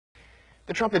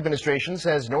The Trump administration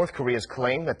says North Korea's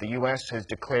claim that the U.S. has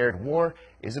declared war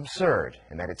is absurd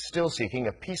and that it's still seeking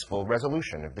a peaceful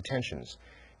resolution of the tensions.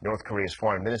 North Korea's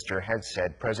foreign minister had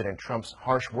said President Trump's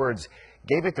harsh words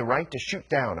gave it the right to shoot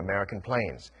down American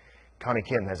planes. Connie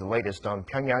Kim has the latest on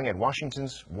Pyongyang and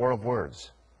Washington's war of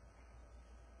words.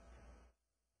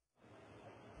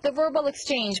 The verbal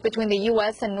exchange between the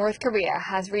U.S. and North Korea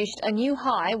has reached a new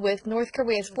high, with North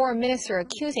Korea's foreign minister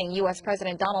accusing U.S.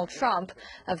 President Donald Trump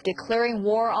of declaring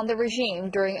war on the regime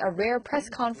during a rare press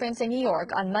conference in New York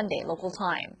on Monday local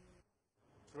time.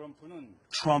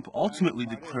 Trump ultimately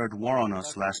declared war on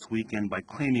us last weekend by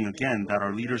claiming again that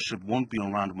our leadership won't be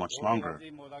around much longer.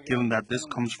 Given that this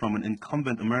comes from an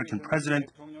incumbent American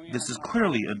president, this is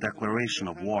clearly a declaration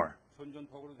of war.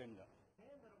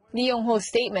 Lee Yong-ho's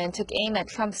statement took aim at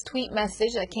Trump's tweet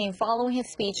message that came following his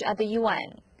speech at the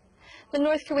UN. The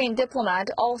North Korean diplomat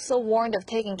also warned of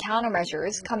taking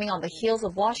countermeasures, coming on the heels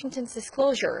of Washington's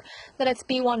disclosure that its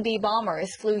B-1B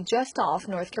bombers flew just off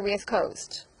North Korea's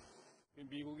coast.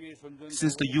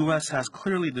 Since the U.S. has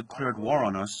clearly declared war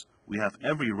on us, we have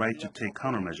every right to take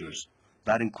countermeasures.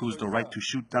 That includes the right to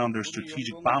shoot down their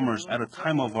strategic bombers at a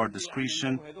time of our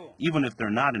discretion, even if they're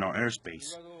not in our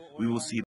airspace. We will see